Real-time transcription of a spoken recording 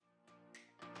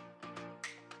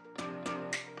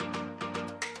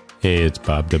Hey, it's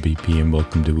Bob WP and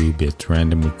welcome to Woo Bits,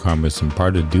 Random WooCommerce and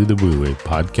part of Do the Woo, a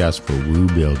podcast for Woo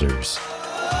builders.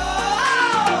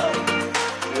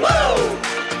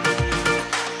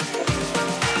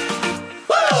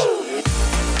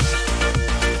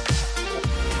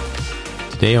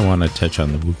 Today I want to touch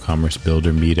on the WooCommerce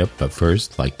Builder Meetup, but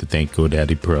first I'd like to thank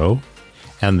GoDaddy Pro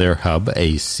and their hub,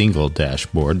 a single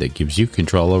dashboard that gives you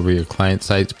control over your client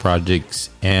sites, projects,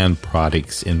 and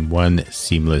products in one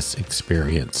seamless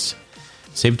experience.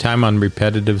 Save time on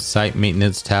repetitive site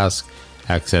maintenance tasks,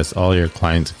 access all your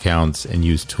clients' accounts, and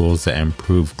use tools that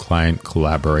improve client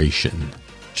collaboration.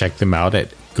 Check them out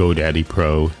at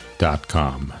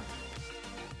GoDaddyPro.com.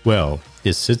 Well,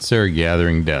 it sits there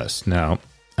gathering dust. Now,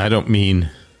 I don't mean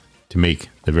to make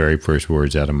the very first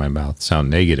words out of my mouth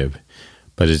sound negative,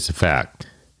 but it's a fact.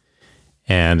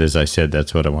 And as I said,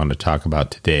 that's what I want to talk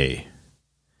about today.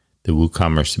 The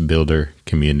WooCommerce Builder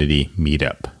Community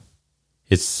Meetup.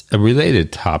 It's a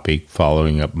related topic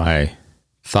following up my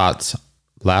thoughts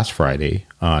last Friday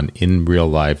on in real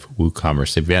life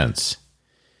WooCommerce events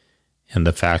and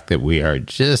the fact that we are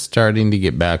just starting to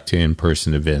get back to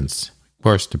in-person events, of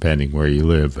course, depending where you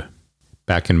live.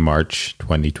 Back in March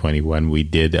 2021, we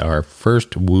did our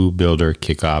first Woo Builder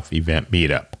kickoff event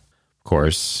meetup. Of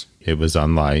course, it was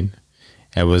online.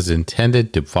 It was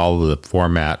intended to follow the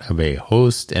format of a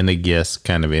host and a guest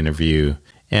kind of interview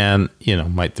and,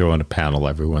 might throw in a panel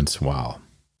every once in a while.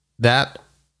 That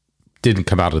didn't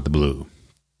come out of the blue.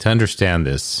 To understand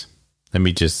this, let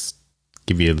me just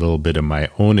give you a little bit of my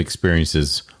own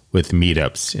experiences with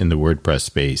meetups in the WordPress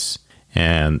space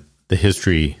and the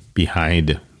history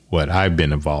behind what I've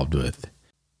been involved with.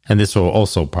 And this will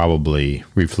also probably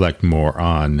reflect more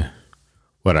on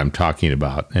what I'm talking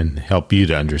about and help you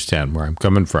to understand where I'm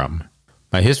coming from.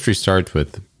 My history starts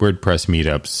with WordPress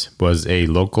meetups, was a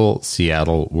local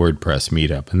Seattle WordPress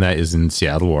meetup, and that is in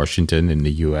Seattle, Washington in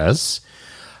the US.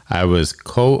 I was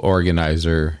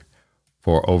co-organizer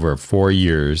for over 4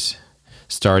 years,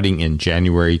 starting in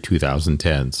January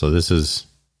 2010. So this is,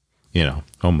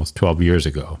 almost 12 years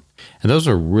ago. And those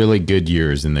were really good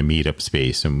years in the meetup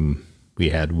space. And we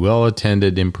had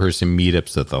well-attended in-person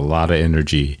meetups with a lot of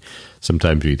energy.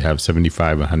 Sometimes we'd have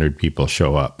 75, 100 people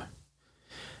show up.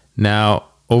 Now,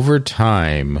 over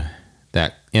time,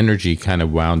 that energy kind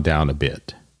of wound down a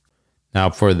bit. Now,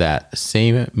 for that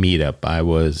same meetup, I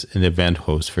was an event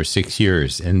host for 6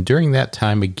 years. And during that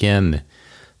time, again,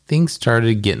 things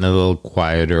started getting a little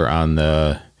quieter on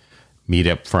the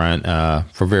meetup front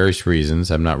for various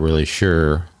reasons. I'm not really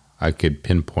sure I could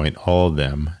pinpoint all of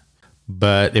them.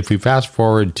 But if we fast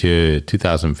forward to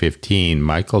 2015,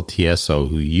 Michael Tieso,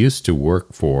 who used to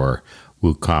work for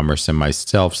WooCommerce, and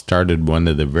myself started one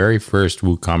of the very first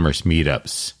WooCommerce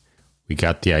meetups. We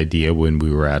got the idea when we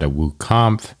were at a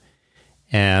WooConf,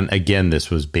 and again, this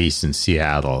was based in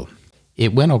Seattle.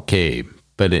 It went okay,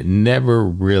 but it never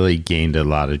really gained a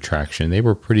lot of traction. They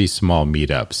were pretty small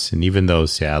meetups, and even though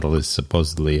Seattle is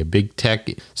supposedly a big tech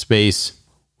space,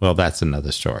 well, that's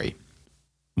another story.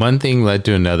 One thing led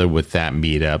to another with that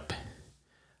meetup.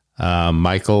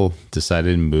 Michael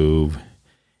decided to move,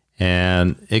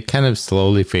 and it kind of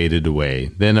slowly faded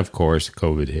away. Then, of course,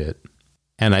 COVID hit.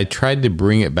 And I tried to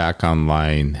bring it back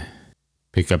online,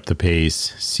 pick up the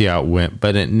pace, see how it went,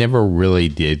 but it never really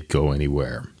did go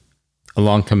anywhere.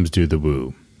 Along comes Do the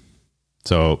Woo.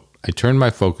 So I turned my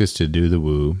focus to Do the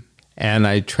Woo, and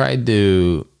I tried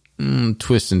to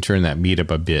twist and turn that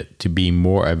meetup a bit to be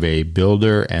more of a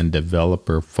builder and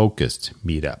developer focused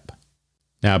meetup.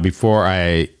 Now, before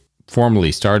I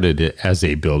formally started it as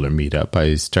a builder meetup,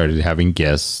 I started having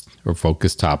guests or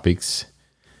focused topics,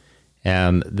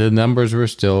 and the numbers were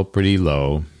still pretty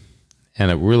low,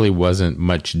 and it really wasn't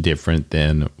much different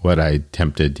than what I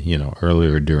attempted,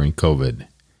 earlier during COVID.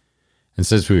 And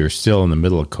since we were still in the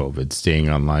middle of COVID, staying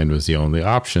online was the only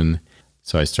option,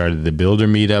 so I started the builder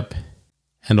meetup.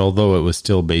 And although it was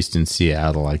still based in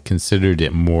Seattle, I considered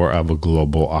it more of a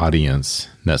global audience,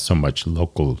 not so much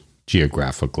local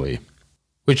geographically,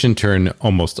 which in turn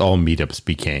almost all meetups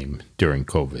became during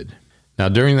COVID. Now,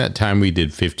 during that time, we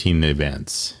did 15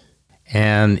 events.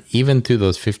 And even through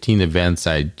those 15 events,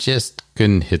 I just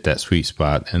couldn't hit that sweet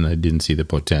spot and I didn't see the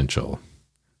potential.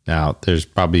 Now, there's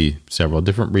probably several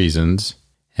different reasons.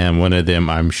 And one of them,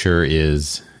 I'm sure,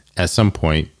 is at some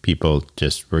point, people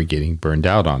just were getting burned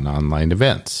out on online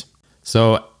events.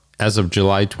 So as of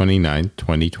July 29,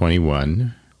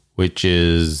 2021, which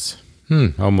is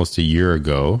almost a year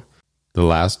ago, the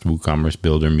last WooCommerce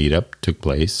Builder Meetup took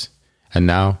place, and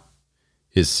now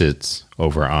it sits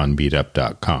over on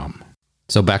meetup.com.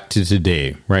 So back to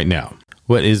today, right now.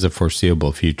 What is the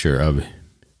foreseeable future of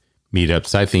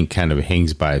meetups, I think, kind of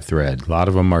hangs by a thread. A lot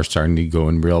of them are starting to go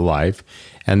in real life,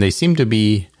 and they seem to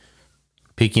be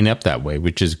picking up that way,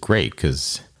 which is great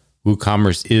because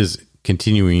WooCommerce is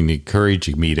continuing to encourage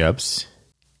meetups.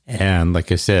 And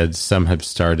like I said, some have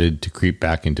started to creep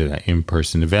back into the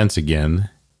in-person events again.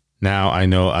 Now, I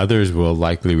know others will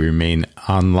likely remain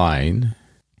online,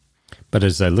 but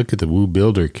as I look at the Woo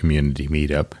Builder community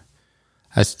meetup,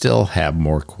 I still have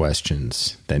more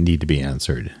questions that need to be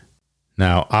answered.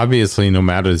 Now, obviously, no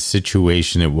matter the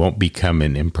situation, it won't become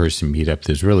an in-person meetup.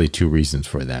 There's really two reasons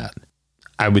for that.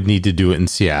 I would need to do it in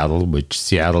Seattle, which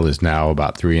Seattle is now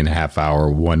about 3.5 hour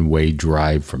one-way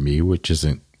drive for me, which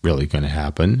isn't really going to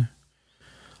happen.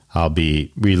 I'll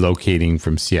be relocating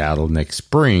from Seattle next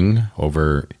spring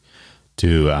over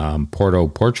to Porto,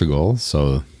 Portugal,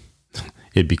 so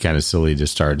it'd be kind of silly to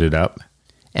start it up.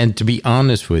 And to be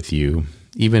honest with you,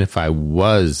 even if I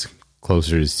was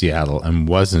closer to Seattle and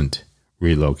wasn't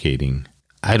relocating,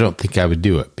 I don't think I would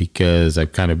do it because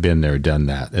I've kind of been there, done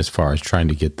that as far as trying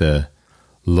to get the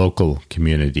local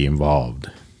community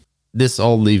involved. This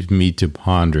all leaves me to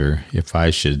ponder if I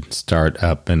should start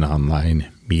up an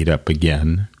online meetup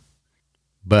again.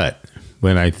 But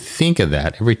when I think of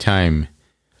that, every time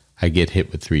I get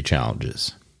hit with 3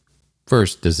 challenges.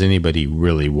 First, does anybody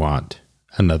really want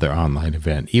another online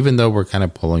event? Even though we're kind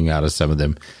of pulling out of some of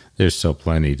them, there's still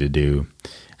plenty to do.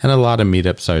 And a lot of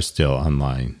meetups are still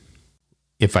online.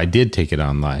 If I did take it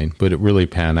online, would it really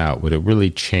pan out? Would it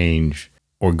really change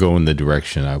or go in the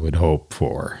direction I would hope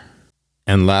for?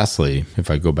 And lastly,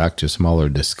 if I go back to smaller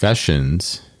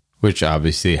discussions, which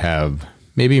obviously have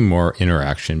maybe more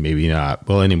interaction, maybe not,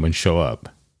 will anyone show up?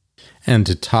 And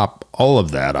to top all of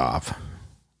that off,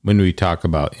 when we talk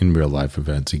about in real life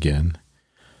events again,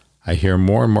 I hear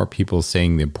more and more people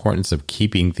saying the importance of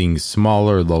keeping things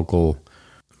smaller, local,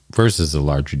 versus the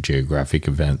larger geographic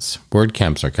events.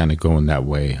 WordCamps are kind of going that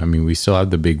way. I mean, we still have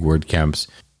the big WordCamps,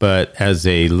 but as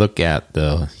they look at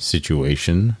the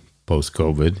situation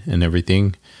post-COVID and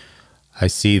everything, I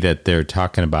see that they're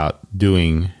talking about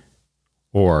doing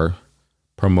or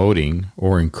promoting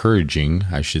or encouraging,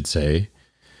 I should say,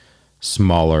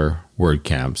 smaller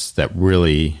WordCamps that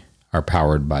really are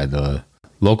powered by the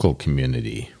local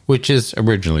community, which is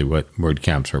originally what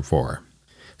WordCamps are for.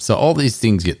 So all these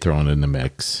things get thrown in the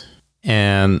mix.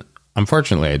 And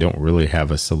unfortunately, I don't really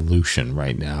have a solution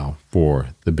right now for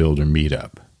the Builder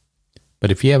Meetup.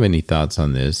 But if you have any thoughts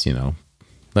on this,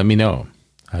 let me know.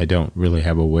 I don't really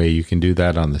have a way you can do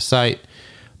that on the site,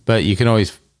 but you can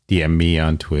always DM me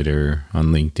on Twitter, on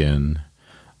LinkedIn.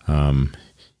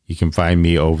 You can find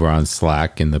me over on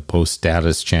Slack in the Post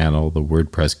Status channel, the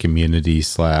WordPress community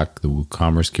Slack, the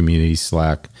WooCommerce community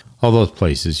Slack. All those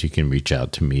places you can reach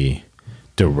out to me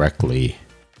directly.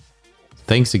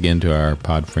 Thanks again to our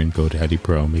pod friend GoDaddy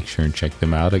Pro. Make sure and check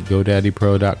them out at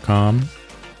godaddypro.com.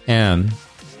 And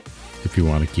if you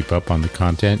want to keep up on the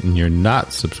content and you're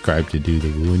not subscribed to Do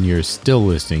The Woo and you're still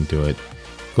listening to it,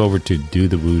 go over to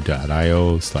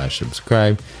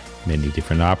dothewoo.io/subscribe. Many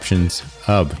different options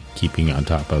of keeping on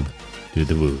top of Do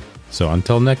The Woo. So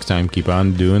until next time, keep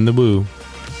on doing the woo.